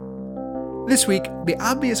This week, the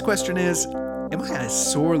obvious question is, am I a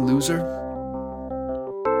sore loser?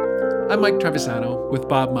 I'm Mike Trevisano with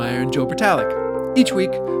Bob Meyer and Joe Bertalik. Each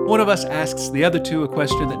week, one of us asks the other two a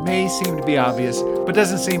question that may seem to be obvious, but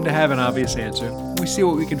doesn't seem to have an obvious answer. We see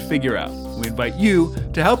what we can figure out. We invite you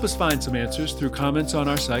to help us find some answers through comments on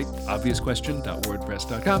our site,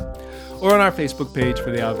 obviousquestion.wordpress.com, or on our Facebook page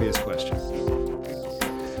for The Obvious Question.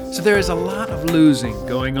 So there is a lot of losing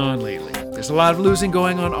going on lately. There's a lot of losing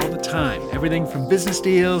going on all the time. Everything from business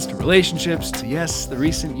deals to relationships to, yes, the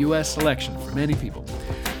recent U.S. election for many people.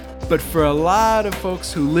 But for a lot of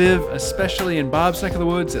folks who live, especially in Bob's neck of the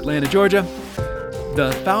woods, Atlanta, Georgia,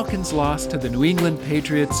 the Falcons' loss to the New England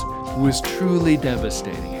Patriots was truly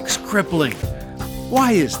devastating. It's crippling.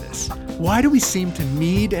 Why is this? Why do we seem to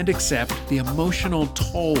need and accept the emotional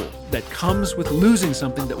toll that comes with losing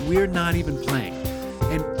something that we're not even playing?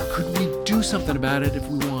 And could we do something about it if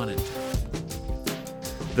we wanted to?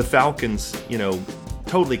 The Falcons,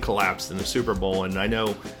 totally collapsed in the Super Bowl, and I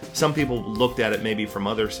know some people looked at it maybe from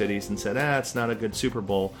other cities and said, it's not a good Super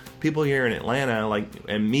Bowl. People here in Atlanta,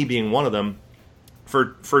 and me being one of them,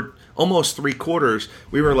 for almost 3 quarters,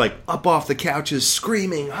 we were up off the couches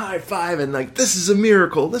screaming, high-fiving, this is a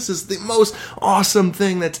miracle. This is the most awesome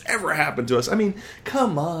thing that's ever happened to us. I mean,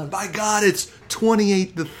 come on. By God, it's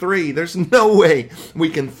 28-3. There's no way we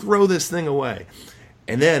can throw this thing away.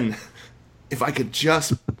 And then, if I could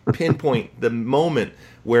just pinpoint the moment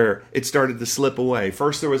where it started to slip away.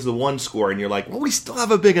 First there was the one score, and you're like, well, we still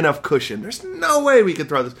have a big enough cushion. There's no way we could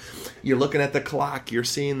throw this. You're looking at the clock. You're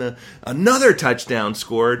seeing another touchdown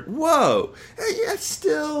scored. Whoa. It's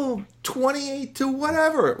still 28 to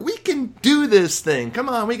whatever. We can do this thing. Come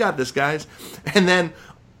on, we got this, guys. And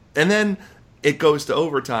then it goes to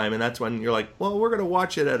overtime, and that's when you're like, well, we're going to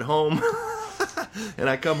watch it at home. And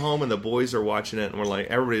I come home, and the boys are watching it, and we're like,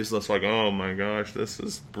 everybody's just like, oh, my gosh, this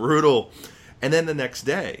is brutal. And then the next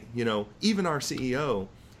day, even our CEO,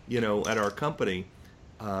 at our company,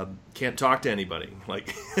 can't talk to anybody.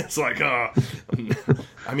 It's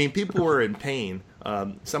people were in pain.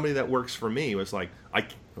 Somebody that works for me was like,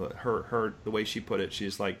 her the way she put it,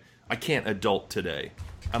 she's like, I can't adult today.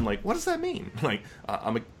 I'm like, what does that mean?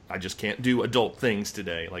 I just can't do adult things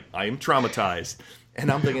today. I am traumatized. And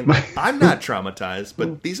I'm thinking, I'm not traumatized,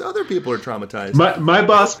 but these other people are traumatized. My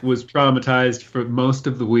boss was traumatized for most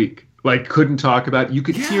of the week. Couldn't talk about it. You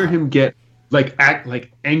could hear him get act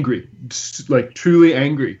angry, truly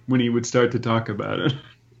angry when he would start to talk about it.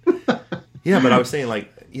 Yeah, but I was saying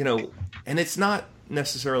and it's not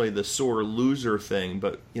necessarily the sore loser thing,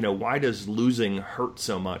 but why does losing hurt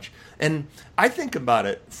so much? And I think about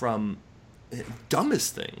it from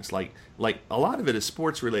dumbest things, like a lot of it is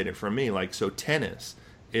sports related for me. So tennis.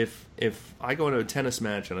 If I go into a tennis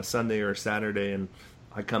match on a Sunday or a Saturday and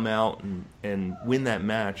I come out and win that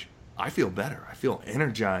match, I feel better. I feel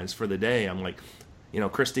energized for the day. I'm like,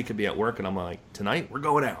 Christy could be at work and I'm like, tonight we're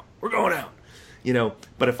going out. We're going out.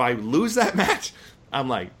 But if I lose that match, I'm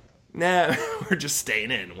like, nah, we're just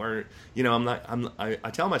staying in. I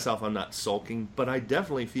tell myself I'm not sulking, but I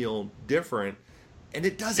definitely feel different. And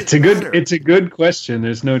it doesn't matter. It's a good question.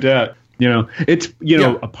 There's no doubt.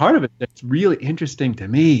 A part of it that's really interesting to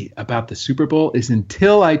me about the Super Bowl is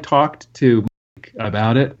until I talked to Mike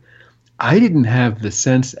about it, I didn't have the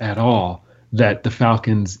sense at all that the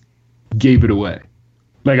Falcons gave it away.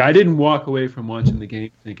 I didn't walk away from watching the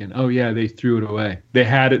game thinking, oh, yeah, they threw it away. They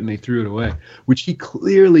had it and they threw it away, which he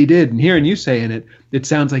clearly did. And hearing you saying it, it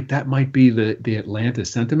sounds like that might be the Atlanta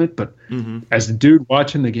sentiment. But as a dude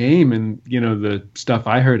watching the game and, the stuff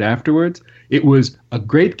I heard afterwards, it was a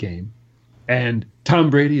great game. And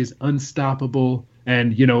Tom Brady is unstoppable.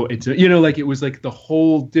 And, it was the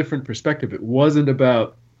whole different perspective. It wasn't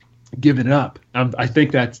about giving it up. I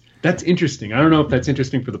think that's interesting. I don't know if that's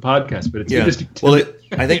interesting for the podcast, but it's interesting.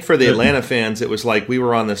 I think for the Atlanta fans, it was we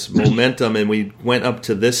were on this momentum and we went up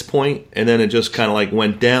to this point and then it just kind of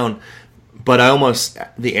went down. But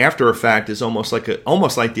the after effect is almost like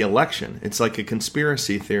the election. It's like a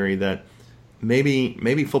conspiracy theory that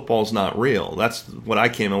maybe football's not real. That's what I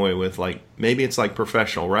came away with. Maybe it's like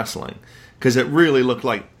professional wrestling, because it really looked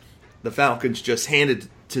like the Falcons just handed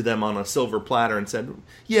to them on a silver platter and said,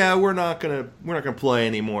 yeah, we're not gonna play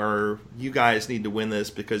anymore. You guys need to win this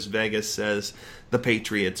because Vegas says the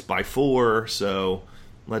Patriots by 4, so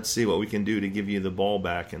let's see what we can do to give you the ball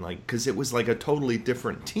back. And because it was a totally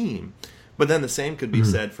different team. But then the same could be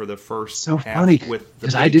said for the first half funny, with the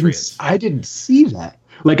Patriots. I didn't see that.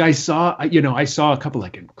 I saw a couple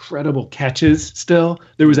incredible catches still.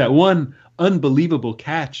 There was that one unbelievable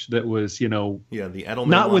catch that was, the Edelman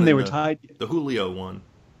not one when they were tied. The Julio one.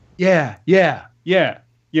 Yeah.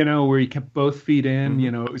 where he kept both feet in.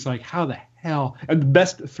 It was like, how the hell? And the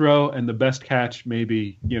best throw and the best catch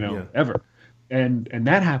maybe, ever. And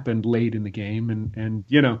that happened late in the game. And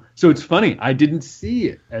so it's funny. I didn't see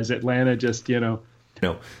it as Atlanta just, I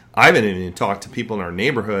haven't even talked to people in our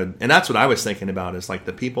neighborhood. And that's what I was thinking about is like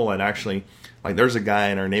the people that actually, like there's a guy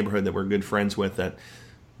in our neighborhood that we're good friends with that,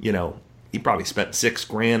 he probably spent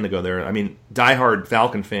 $6,000 to go there. I mean, diehard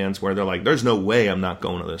Falcon fans where they're like, there's no way I'm not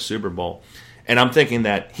going to the Super Bowl. And I'm thinking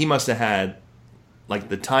that he must have had like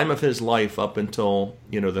the time of his life up until,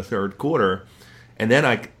 the third quarter. And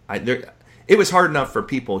then it was hard enough for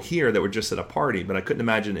people here that were just at a party, but I couldn't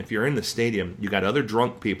imagine if you're in the stadium, you got other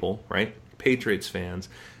drunk people, right? Patriots fans.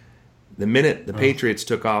 The minute the Patriots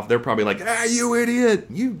took off, they're probably like, you idiot,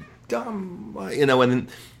 you dumb, and then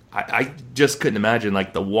I just couldn't imagine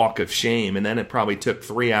like the walk of shame. And then it probably took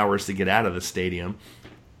 3 hours to get out of the stadium.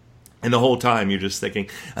 And the whole time you're just thinking,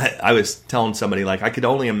 I was telling somebody, like, I could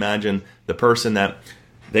only imagine the person that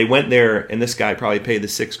they went there and this guy probably paid the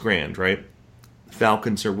 $6,000, right? The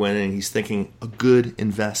Falcons are winning. He's thinking a good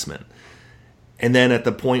investment. And then at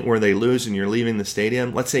the point where they lose and you're leaving the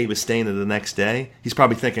stadium, let's say he was staying there the next day, he's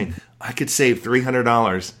probably thinking, I could save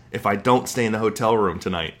 $300 if I don't stay in the hotel room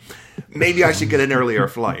tonight. Maybe I should get an earlier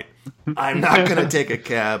flight. I'm not going to take a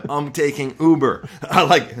cab. I'm taking Uber.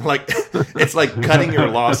 Like it's like cutting your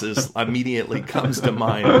losses immediately comes to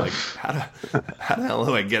mind. Like, how the hell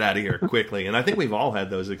do I get out of here quickly? And I think we've all had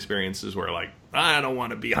those experiences where, like, I don't want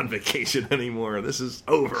to be on vacation anymore. This is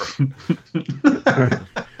over.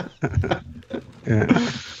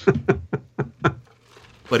 Yeah.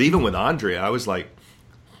 But even with Andrea, I was like,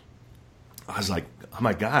 oh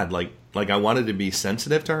my God, like I wanted to be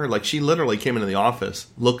sensitive to her. Like, she literally came into the office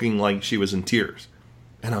looking like she was in tears.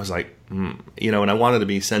 And I was like, and I wanted to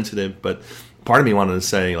be sensitive, but part of me wanted to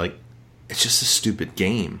say, like, it's just a stupid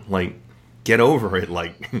game. Like, get over it.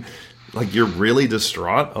 Like you're really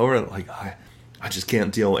distraught over it. Like, I just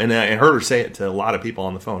can't deal. And I heard her say it to a lot of people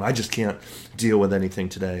on the phone. I just can't deal with anything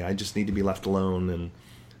today. I just need to be left alone. And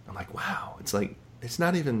I'm like, wow. It's like, it's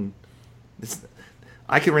not even,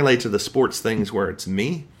 I can relate to the sports things where it's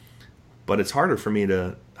me, but it's harder for me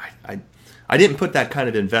to, I didn't put that kind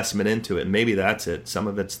of investment into it. Maybe that's it. Some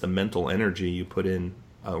of it's the mental energy you put in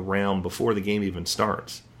around before the game even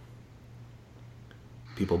starts.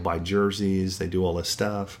 People buy jerseys. They do all this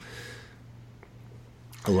stuff.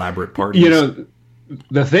 Elaborate parties.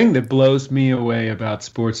 The thing that blows me away about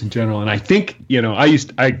sports in general, and I think, I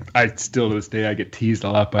still to this day, I get teased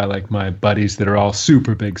a lot by like my buddies that are all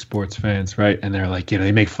super big sports fans, right? And they're like,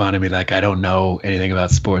 they make fun of me like I don't know anything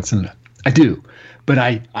about sports, and I do. But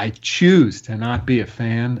I choose to not be a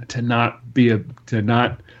fan, to not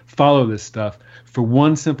follow this stuff for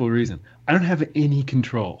one simple reason. I don't have any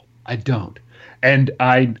control. I don't. And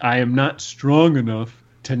I am not strong enough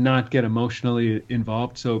to not get emotionally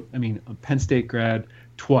involved. So, I mean, a Penn State grad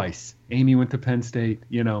twice. Amy went to Penn State,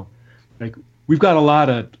 like we've got a lot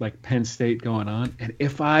of like Penn State going on. And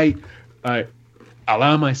if I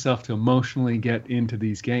allow myself to emotionally get into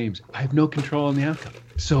these games, I have no control on the outcome.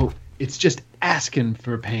 So it's just asking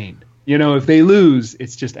for pain. If they lose,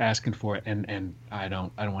 it's just asking for it. And I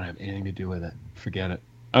don't want to have anything to do with it. Forget it.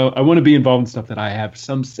 I want to be involved in stuff that I have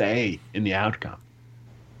some say in the outcome.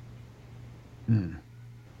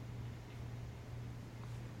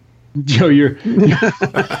 Joe, you're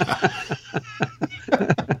the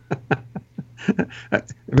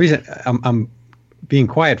reason I'm being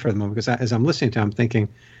quiet for the moment because as I'm listening to him, I'm thinking,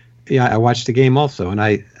 I watched the game also, and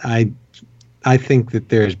I think that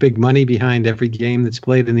there's big money behind every game that's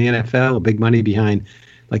played in the NFL, big money behind,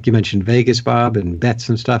 like you mentioned, Vegas, Bob, and bets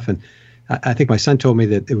and stuff. And I think my son told me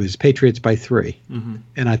that it was Patriots by 3. Mm-hmm.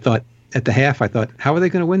 And I thought at the half, how are they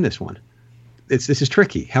going to win this one? This is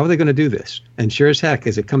tricky. How are they going to do this? And sure as heck,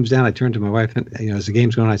 as it comes down, I turned to my wife, and as the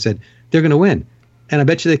game's going on, I said, they're going to win. And I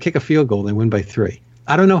bet you they kick a field goal and they win by 3.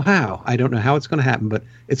 I don't know how. I don't know how it's going to happen, but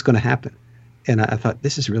it's going to happen. And I thought,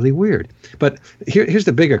 this is really weird. But here's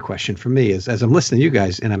the bigger question for me is, as I'm listening to you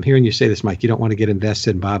guys, and I'm hearing you say this, Mike, you don't want to get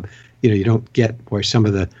invested, and Bob, you don't get where some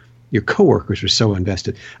of your coworkers were so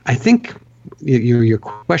invested. I think your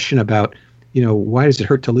question about, why does it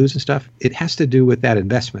hurt to lose and stuff, it has to do with that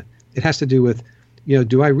investment. It has to do with,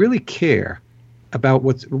 do I really care about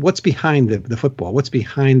what's behind the football, what's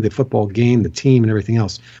behind the football game, the team, and everything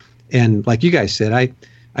else. And like you guys said, I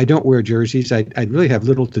don't wear jerseys. I really have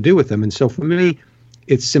little to do with them. And so for me,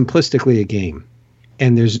 it's simplistically a game.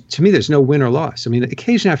 And to me, there's no win or loss. I mean,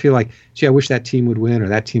 occasionally I feel like, gee, I wish that team would win or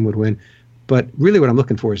that team would win. But really what I'm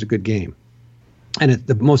looking for is a good game. And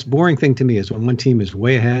the most boring thing to me is when one team is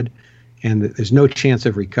way ahead and there's no chance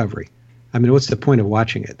of recovery. I mean, what's the point of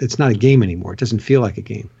watching it? It's not a game anymore. It doesn't feel like a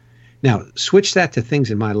game. Now, switch that to things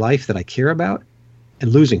in my life that I care about,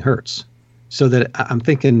 and losing hurts. So that I'm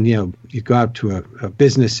thinking, you go out to a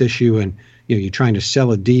business issue, and you're trying to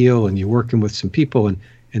sell a deal, and you're working with some people,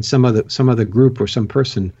 and some other group or some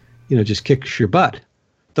person, just kicks your butt.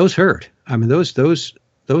 Those hurt. I mean, those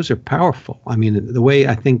are powerful. I mean, the way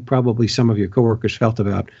I think probably some of your coworkers felt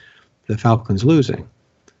about the Falcons losing.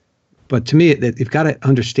 But to me, you've got to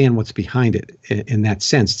understand what's behind it in that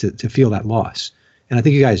sense to feel that loss. And I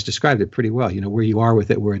think you guys described it pretty well, where you are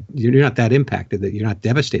with it, where you're not that impacted, that you're not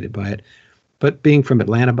devastated by it. But being from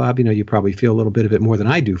Atlanta, Bob, you probably feel a little bit of it more than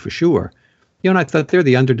I do, for sure. And I thought they're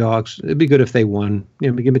the underdogs. It'd be good if they won,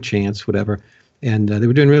 give them a chance, whatever. And they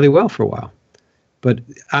were doing really well for a while. But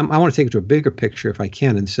I want to take it to a bigger picture, if I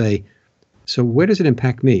can, and say, so where does it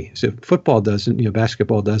impact me? So football doesn't,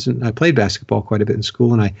 basketball doesn't. I played basketball quite a bit in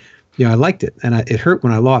school, and I liked it. And it hurt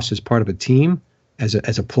when I lost as part of a team, as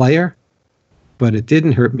a player. But it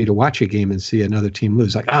didn't hurt me to watch a game and see another team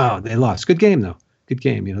lose. Like, oh, they lost. Good game, though. Good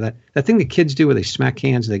game. That thing the kids do where they smack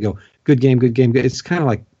hands and they go, good game, good game. It's kind of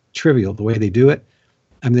like trivial the way they do it.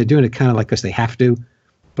 I mean, they're doing it kind of like because they have to.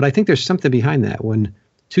 But I think there's something behind that when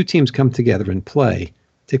two teams come together and play,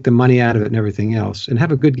 take the money out of it and everything else, and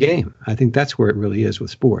have a good game. I think that's where it really is with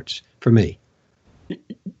sports for me.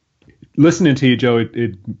 Listening to you, Joe,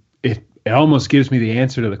 it almost gives me the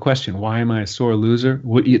answer to the question, why am I a sore loser?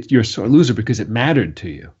 Well, you're a sore loser because it mattered to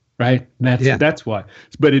you, right? That's why.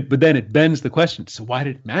 But then it bends the question, so why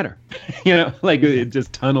did it matter? It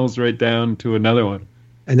just tunnels right down to another one.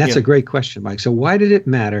 And that's a great question, Mike. So why did it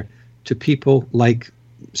matter to people like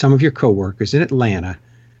some of your coworkers in Atlanta?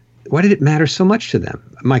 Why did it matter so much to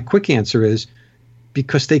them? My quick answer is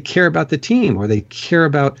because they care about the team, or they care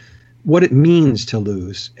about what it means to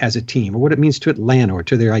lose as a team, or what it means to Atlanta or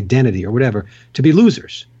to their identity or whatever, to be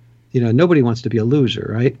losers. Nobody wants to be a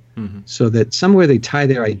loser, right? Mm-hmm. So that somewhere they tie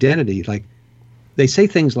their identity, like they say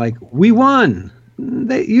things like, we won.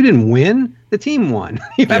 You didn't win. The team won.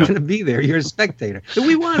 You happen to be there. You're a spectator.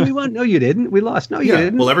 We won. No, you didn't. We lost. No, you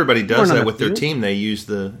didn't. Well, everybody does that with their team.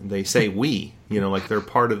 They say we, like they're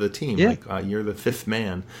part of the team. Yeah. Like you're the fifth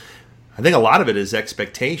man. I think a lot of it is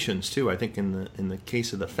expectations too. I think in the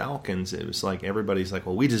case of the Falcons, it was like everybody's like,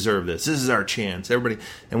 well, we deserve this. This is our chance. Everybody,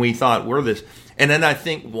 and we thought we're this. And then I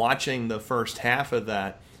think watching the first half of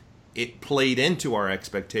that, it played into our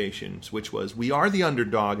expectations, which was we are the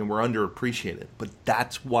underdog and we're underappreciated, but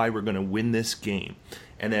that's why we're going to win this game.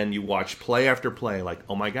 And then you watch play after play, like,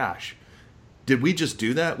 oh my gosh, did we just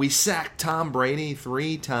do that? We sacked Tom Brady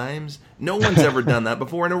 3 times. No one's ever done that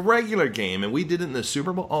before in a regular game, and we did it in the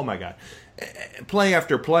Super Bowl. Oh my God. Play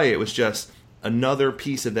after play, it was just another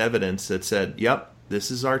piece of evidence that said, yep, this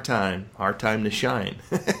is our time to shine.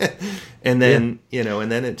 And then,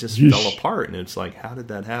 and then it just fell apart, and it's like, how did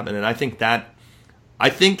that happen? And I think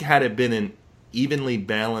had it been an evenly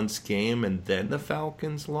balanced game and then the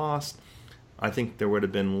Falcons lost, I think there would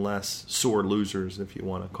have been less sore losers, if you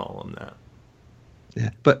want to call them that.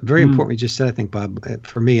 Yeah, but very important, you just said, I think, Bob,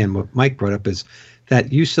 for me, and what Mike brought up is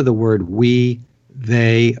that use of the word we,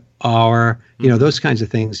 they, are, those kinds of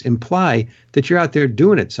things imply that you're out there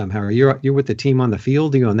doing it somehow, or you're with the team on the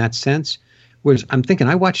field, in that sense. Whereas I'm thinking,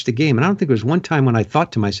 I watched the game, and I don't think there was one time when I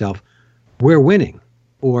thought to myself, we're winning,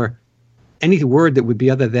 or any word that would be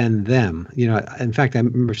other than them. In fact, I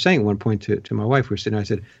remember saying at one point to my wife, we were sitting there, I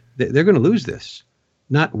said, they're going to lose this.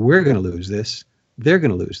 Not we're going to lose this, they're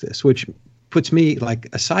going to lose this, which puts me like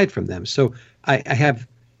aside from them. So I have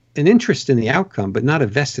an interest in the outcome, but not a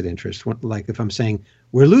vested interest. Like if I'm saying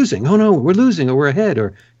we're losing, oh no, we're losing, or we're ahead,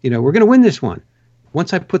 or we're going to win this one.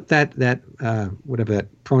 Once I put that whatever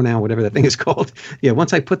that pronoun, whatever that thing is called,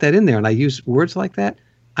 once I put that in there and I use words like that,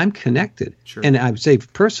 I'm connected. Sure. And I would say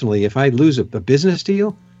personally, if I lose a business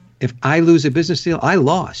deal, I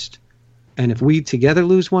lost. And if we together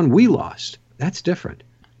lose one, we lost. That's different.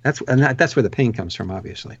 That's where the pain comes from,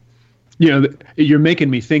 obviously. You're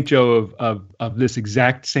making me think, Joe, of this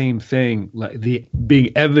exact same thing, like the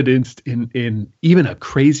being evidenced in even a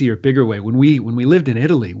crazier, bigger way. When we lived in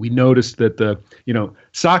Italy, we noticed that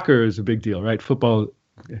soccer is a big deal, right? Football,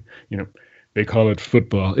 they call it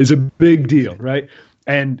football, is a big deal, right?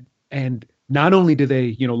 And not only do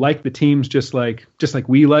they, like the teams just like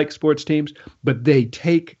we like sports teams, but they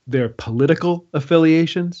take their political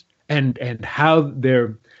affiliations and how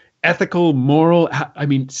they're ethical, moral,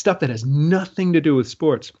 stuff that has nothing to do with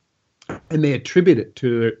sports, and they attribute it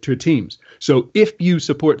to teams. So if you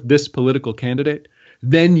support this political candidate,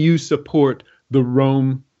 then you support the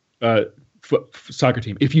Rome soccer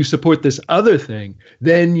team. If you support this other thing,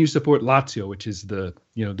 then you support Lazio, which is the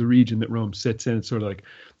region that Rome sits in. It's sort of like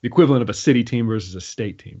the equivalent of a city team versus a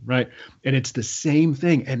state team, right? And it's the same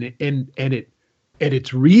thing, and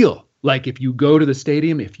it's real. Like if you go to the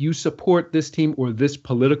stadium, if you support this team or this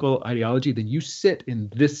political ideology, then you sit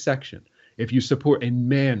in this section. If you support, and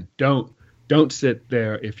man, don't sit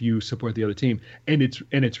there if you support the other team. And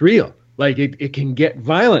it's real. Like it can get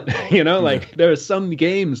violent, like there are some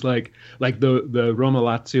games like the Roma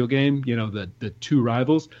Lazio game, the two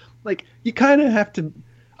rivals, like you kind of have to.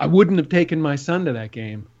 I wouldn't have taken my son to that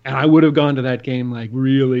game, and I would have gone to that game like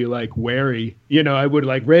really like wary, I would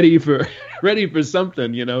like ready for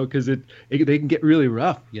something, because they can get really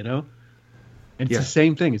rough, and it's the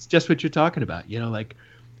same thing. It's just what you're talking about, like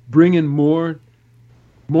bringing more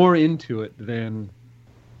into it than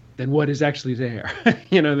what is actually there,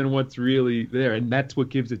 than what's really there, and that's what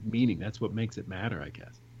gives it meaning. That's what makes it matter, I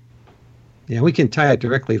guess. Yeah, we can tie it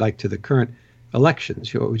directly like to the current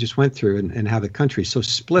elections, what we just went through, and how the country's so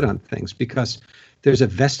split on things because there's a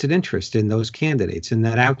vested interest in those candidates in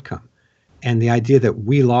that outcome. And the idea that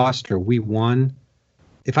we lost or we won,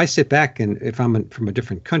 if I sit back and if I'm from a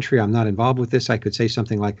different country, I'm not involved with this, I could say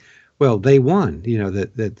something like, well, they won,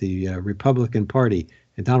 that the Republican Party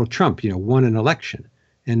and Donald Trump, won an election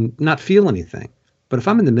and not feel anything. But if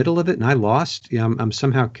I'm in the middle of it and I lost, I'm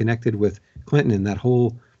somehow connected with Clinton and that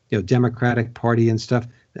whole, Democratic Party and stuff,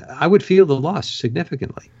 I would feel the loss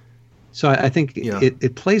significantly. So I think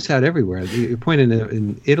it plays out everywhere. Your point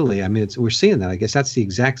in Italy, I mean, we're seeing that. I guess that's the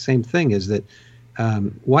exact same thing. Is that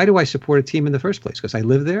why do I support a team in the first place? Because I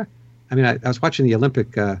live there. I mean, I was watching the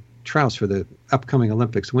Olympic trials for the upcoming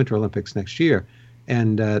Olympics, Winter Olympics next year,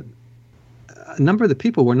 and a number of the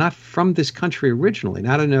people were not from this country originally.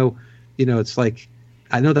 Now I don't know. It's like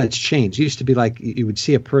I know that's changed. It used to be like you would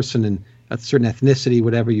see a person in a certain ethnicity,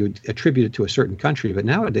 whatever, you would attribute it to a certain country. But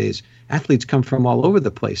nowadays, athletes come from all over the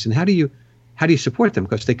place. And how do you support them?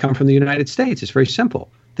 Because they come from the United States. It's very simple.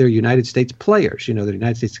 They're United States players. They're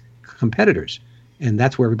United States competitors. And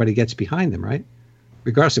that's where everybody gets behind them, right?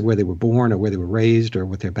 Regardless of where they were born or where they were raised or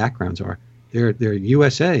what their backgrounds are. They're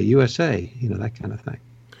USA, that kind of thing.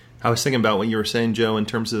 I was thinking about what you were saying, Joe, in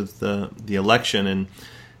terms of the election and,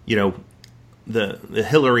 the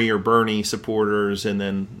Hillary or Bernie supporters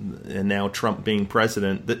and now Trump being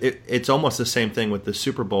president. It's almost the same thing with the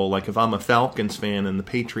Super Bowl. Like if I'm a Falcons fan and the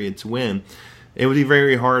Patriots win, it would be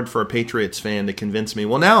very hard for a Patriots fan to convince me,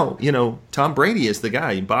 well, now, Tom Brady is the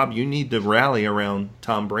guy. Bob, you need to rally around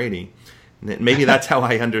Tom Brady. Maybe that's how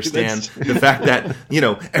I understand the fact that,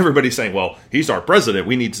 everybody's saying, well, he's our president.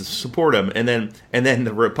 We need to support him. And then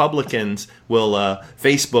the Republicans will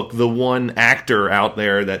Facebook the one actor out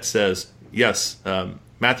there that says, yes,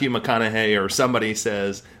 Matthew McConaughey or somebody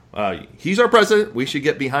says, he's our president. We should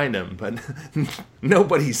get behind him. But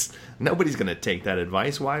nobody's going to take that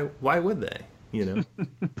advice. Why would they?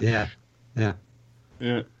 Yeah.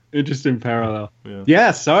 Interesting parallel.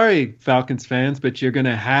 Yeah. Sorry, Falcons fans, but you're going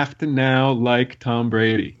to have to now like Tom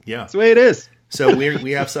Brady. Yeah. That's the way it is. So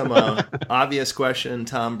we have some obvious question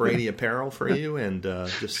Tom Brady apparel for you, and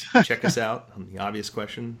just check us out on the obvious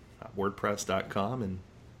question WordPress.com and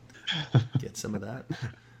get some of that.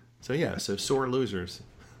 So sore losers.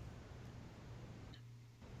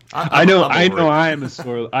 I know I am a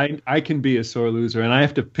sore. I can be a sore loser, and I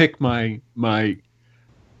have to pick my.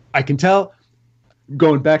 I can tell.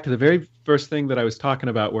 Going back to the very first thing that I was talking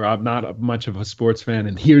about, where I'm not much of a sports fan,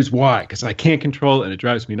 and here's why: because I can't control it, and it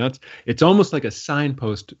drives me nuts. It's almost like a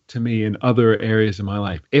signpost to me in other areas of my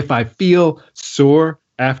life. If I feel sore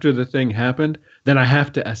after the thing happened, then I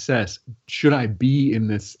have to assess: should I be in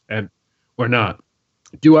this or not?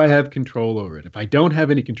 Do I have control over it? If I don't have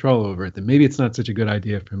any control over it, then maybe it's not such a good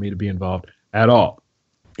idea for me to be involved at all.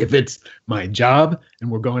 If it's my job and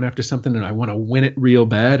we're going after something and I want to win it real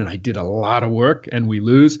bad and I did a lot of work and we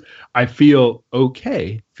lose, I feel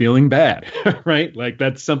okay feeling bad, right? Like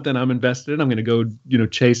that's something I'm invested in. I'm going to go,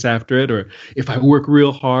 chase after it. Or if I work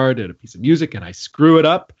real hard at a piece of music and I screw it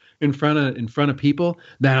up in front of people,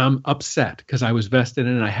 then I'm upset because I was vested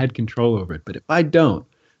in it and I had control over it. But if I don't,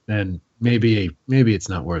 then maybe it's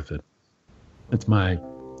not worth it. It's my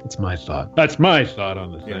thought. That's my thought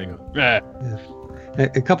on the thing. Yeah.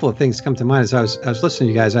 A couple of things come to mind as I was listening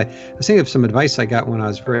to you guys. I was thinking of some advice I got when I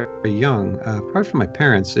was very, very young, probably from my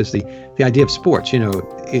parents, is the idea of sports.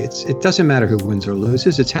 It doesn't matter who wins or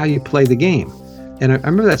loses. It's how you play the game. And I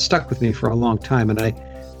remember that stuck with me for a long time. And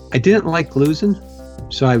I didn't like losing,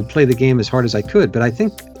 so I would play the game as hard as I could. But I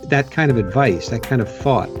think that kind of advice, that kind of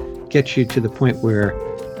thought, gets you to the point where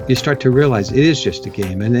you start to realize it is just a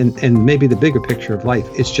game. And maybe the bigger picture of life,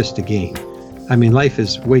 it's just a game. I mean, life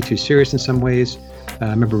is way too serious in some ways. I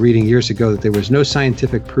remember reading years ago that there was no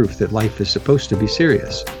scientific proof that life is supposed to be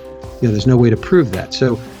serious. There's no way to prove that.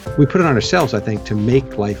 So we put it on ourselves, I think, to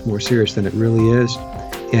make life more serious than it really is.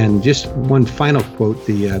 And just one final quote,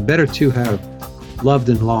 the better to have loved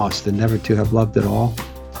and lost than never to have loved at all.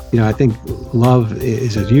 I think love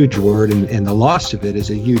is a huge word, and the loss of it is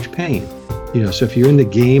a huge pain. So if you're in the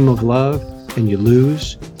game of love and you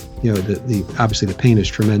lose, obviously the pain is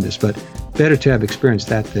tremendous, but better to have experienced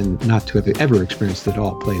that than not to have ever experienced it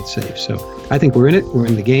all. Play it safe. So I think we're in it. We're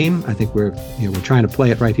in the game. I think we're trying to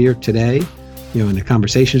play it right here today, in the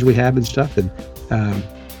conversations we have and stuff. And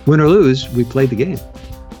win or lose, we played the game.